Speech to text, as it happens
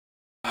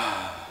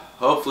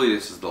hopefully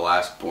this is the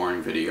last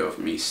boring video of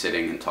me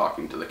sitting and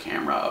talking to the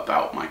camera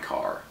about my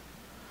car.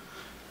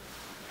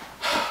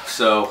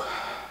 So,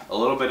 a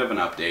little bit of an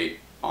update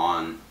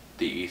on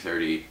the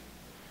E30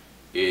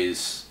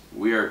 is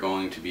we are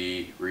going to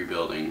be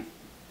rebuilding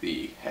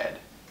the head.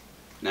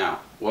 Now,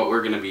 what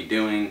we're going to be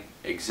doing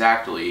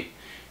exactly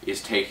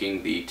is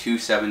taking the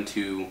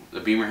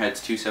Beamer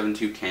Head's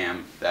 272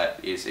 cam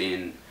that is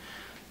in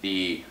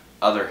the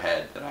other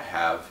head that I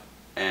have,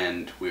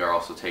 and we are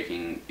also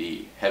taking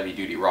the heavy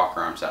duty rocker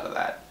arms out of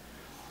that.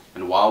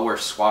 And while we're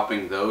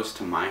swapping those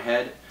to my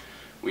head,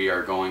 we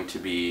are going to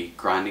be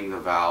grinding the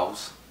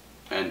valves,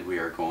 and we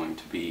are going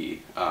to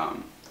be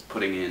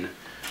putting in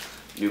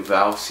new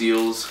valve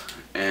seals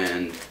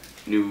and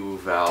new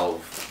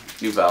valve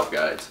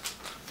guides.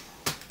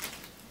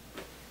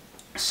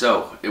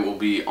 So it will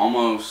be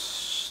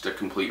almost a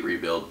complete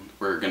rebuild.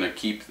 We're gonna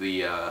keep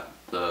the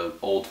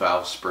old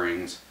valve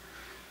springs,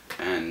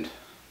 and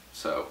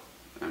so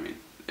I mean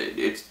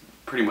it's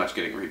pretty much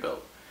getting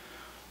rebuilt.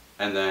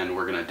 And then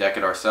we're gonna deck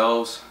it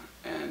ourselves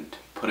and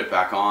put it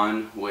back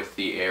on with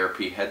the ARP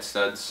head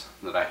studs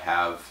that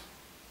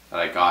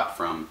I got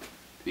from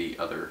the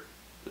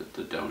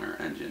donor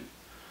engine.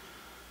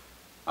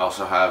 I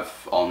also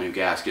have all new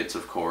gaskets,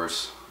 of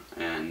course,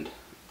 and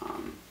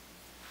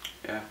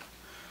yeah,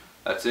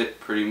 that's it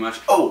pretty much.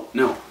 Oh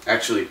no,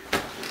 actually,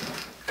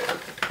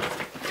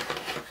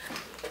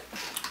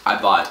 I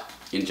bought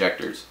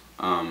injectors.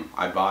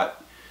 I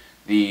bought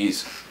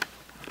these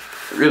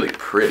really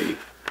pretty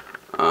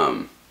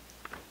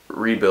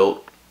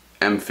rebuilt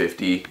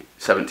M50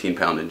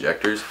 17-pound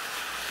injectors.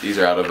 These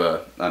are out of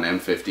an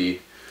M50.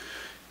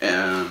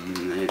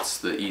 It's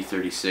the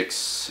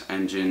E36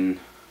 engine,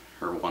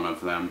 or one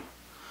of them.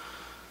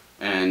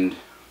 And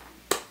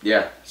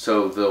yeah,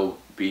 so they'll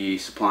be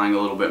supplying a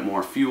little bit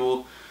more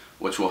fuel,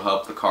 which will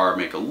help the car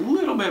make a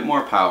little bit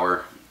more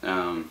power.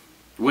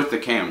 With the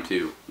cam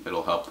too,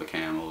 it'll help the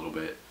cam a little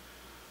bit.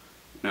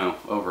 No,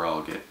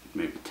 overall get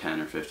maybe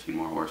 10 or 15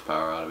 more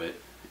horsepower out of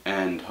it.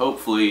 And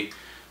hopefully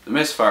the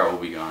misfire will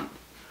be gone.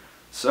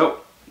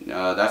 So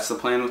that's the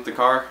plan with the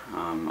car.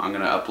 I'm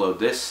going to upload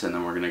this, and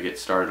then we're going to get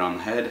started on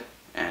the head,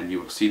 and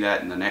you will see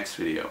that in the next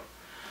video.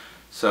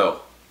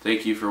 So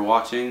thank you for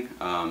watching.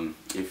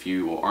 If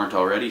you aren't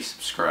already,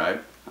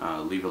 subscribe,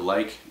 leave a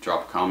like,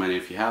 drop a comment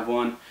if you have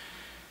one,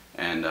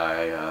 and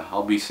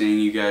I'll be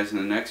seeing you guys in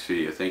the next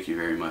video. Thank you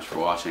very much for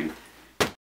watching.